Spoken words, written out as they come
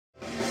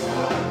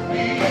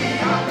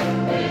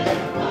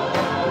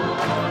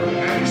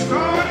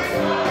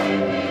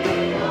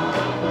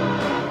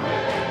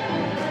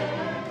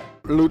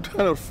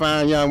Lieutenant was a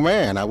fine young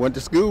man. I went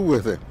to school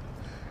with him,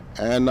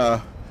 and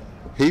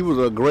he was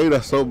a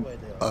grader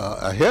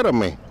ahead of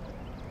me,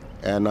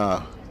 and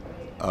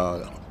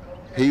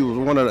he was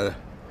one of the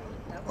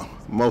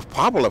most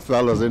popular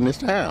fellas in this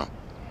town.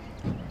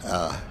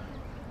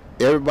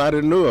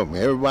 Everybody knew him.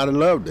 Everybody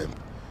loved him,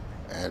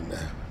 and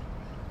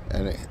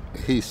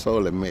he's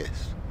sorely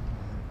missed.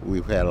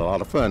 We've had a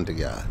lot of fun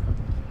together.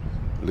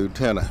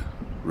 Lieutenant,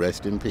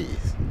 rest in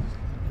peace.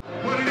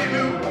 What did he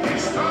do? He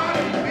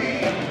started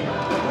me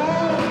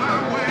on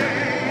my way,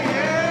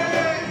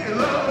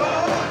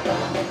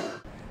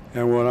 Lord.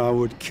 And when I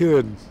would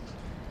kid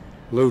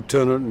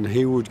Lieutenant, and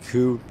he would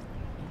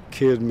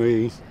kid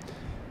me,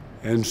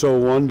 and so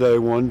one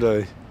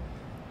day,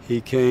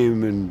 he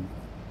came and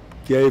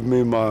gave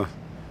me my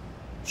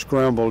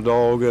scrambled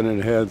dog, and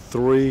it had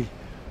 3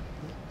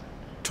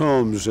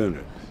 Tums in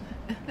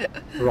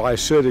it,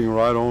 sitting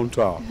right on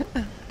top.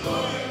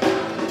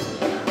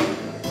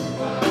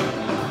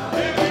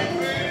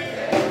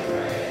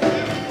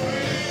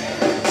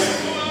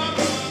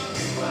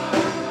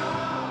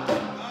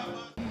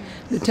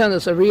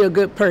 Lieutenant's a real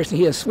good person.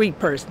 He's a sweet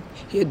person.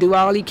 He'll do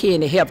all he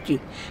can to help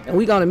you, and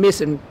we're gonna miss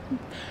him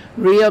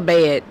real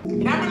bad.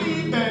 And I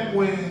believe that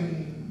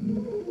when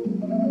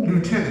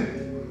Lieutenant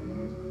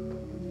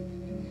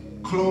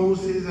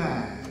closed his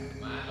eyes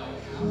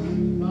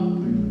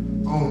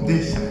on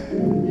this side,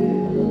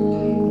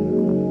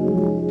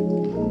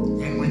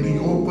 and when he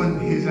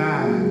opened his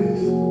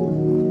eyes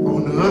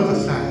on the other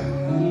side,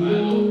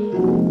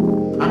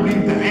 I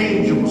believe the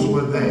angels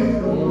were there.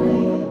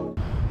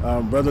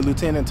 Brother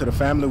Lieutenant, to the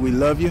family, we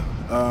love you.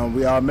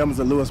 We are members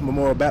of Lewis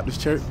Memorial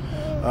Baptist Church.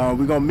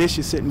 We're going to miss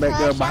you sitting back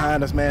there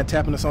behind us, man,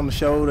 tapping us on the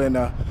shoulder and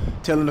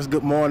telling us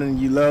good morning,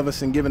 you love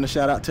us, and giving a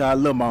shout out to our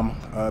little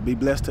mama. Be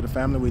blessed to the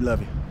family. We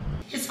love you.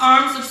 His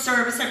arms of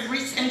service have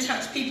reached and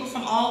touched people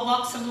from all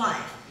walks of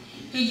life.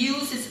 He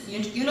used his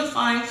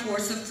unifying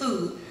force of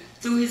food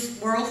through his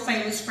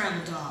world-famous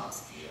scrambled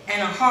dogs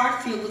and a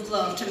heart filled with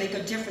love to make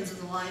a difference in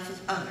the life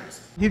of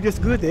others. He's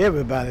just good to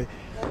everybody.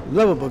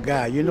 Lovable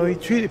guy, you know, he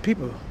treated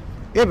people,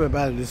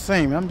 everybody the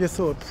same. I'm just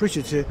so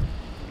appreciative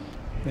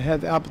to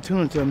have the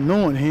opportunity of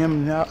knowing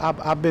him.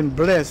 I've been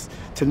blessed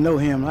to know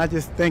him. I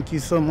just thank you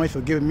so much for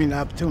giving me the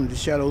opportunity to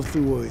share those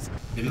few words.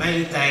 The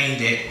main thing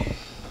that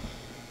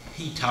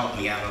he taught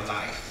me out of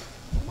life,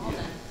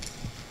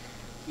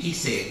 he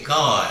said,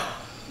 God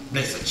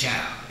bless a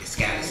child that's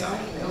got his own.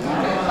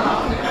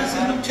 I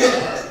said,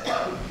 Lieutenant,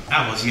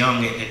 I was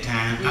young at the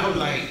time. I was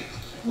like,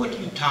 what are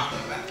you talking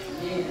about?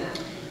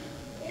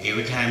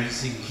 Every time you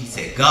see me, he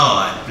said,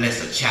 God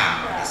bless a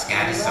child that's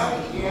got his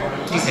own.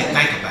 He said,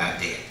 think about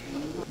that.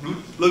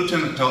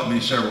 Lieutenant taught me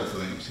several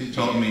things. He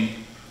taught me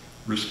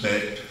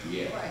respect.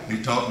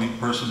 He taught me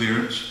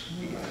perseverance.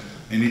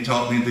 And he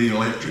taught me the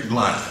electric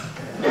glide.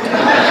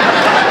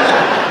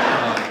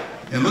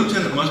 And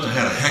Lieutenant must have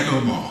had a heck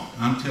of a mom.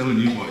 I'm telling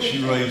you what,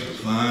 she raised a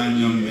fine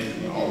young man.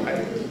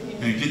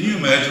 And can you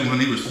imagine when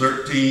he was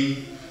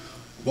 13,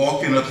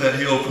 walking up that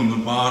hill from the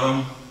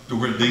bottom to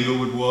where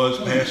Dinglewood was,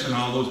 passing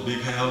all those big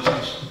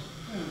houses?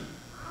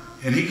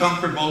 And he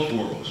conquered both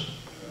worlds.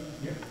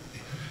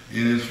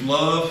 And his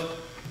love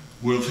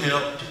will have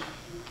helped.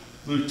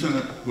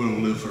 Lieutenant will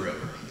live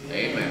forever.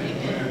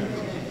 Amen.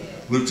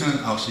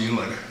 Lieutenant, I'll see you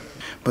later.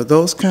 But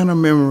those kind of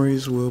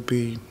memories will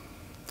be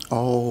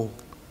all,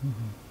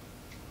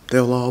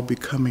 they'll all be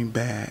coming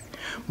back.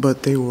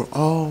 But they were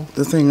all,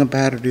 the thing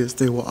about it is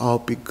they will all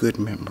be good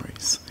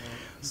memories.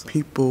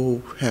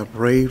 People have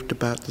raved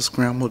about the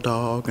scrambled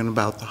dog and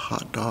about the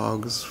hot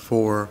dogs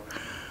for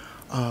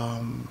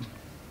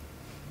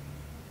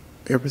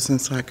ever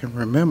since I can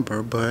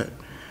remember, but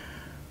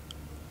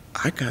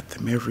I got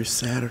them every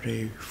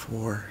Saturday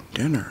for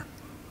dinner.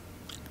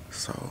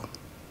 So,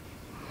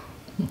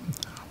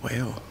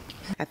 well.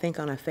 I think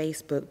on a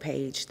Facebook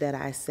page that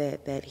I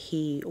said that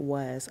he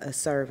was a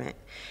servant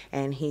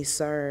and he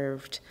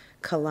served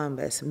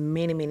Columbus,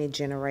 many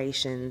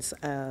generations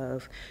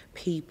of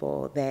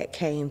people that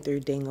came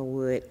through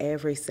Dinglewood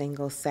every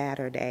single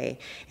Saturday.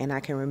 And I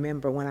can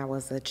remember when I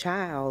was a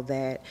child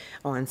that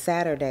on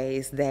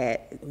Saturdays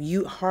that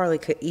you hardly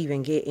could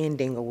even get in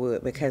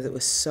Dinglewood because it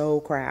was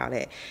so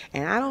crowded.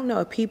 And I don't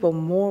know if people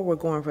more were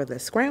going for the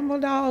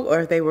scrambled dog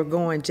or if they were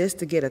going just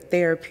to get a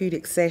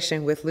therapeutic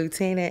session with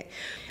Lieutenant.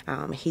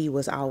 He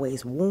was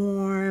always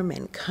warm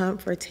and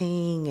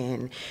comforting,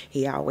 and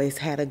he always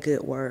had a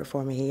good word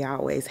for me. He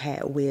always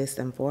had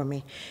wisdom for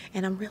me,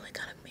 and I'm really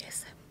gonna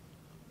miss him.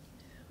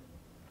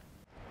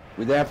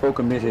 We therefore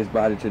commit his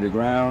body to the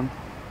ground,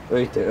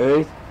 earth to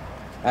earth,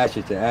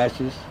 ashes to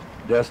ashes,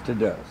 dust to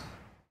dust.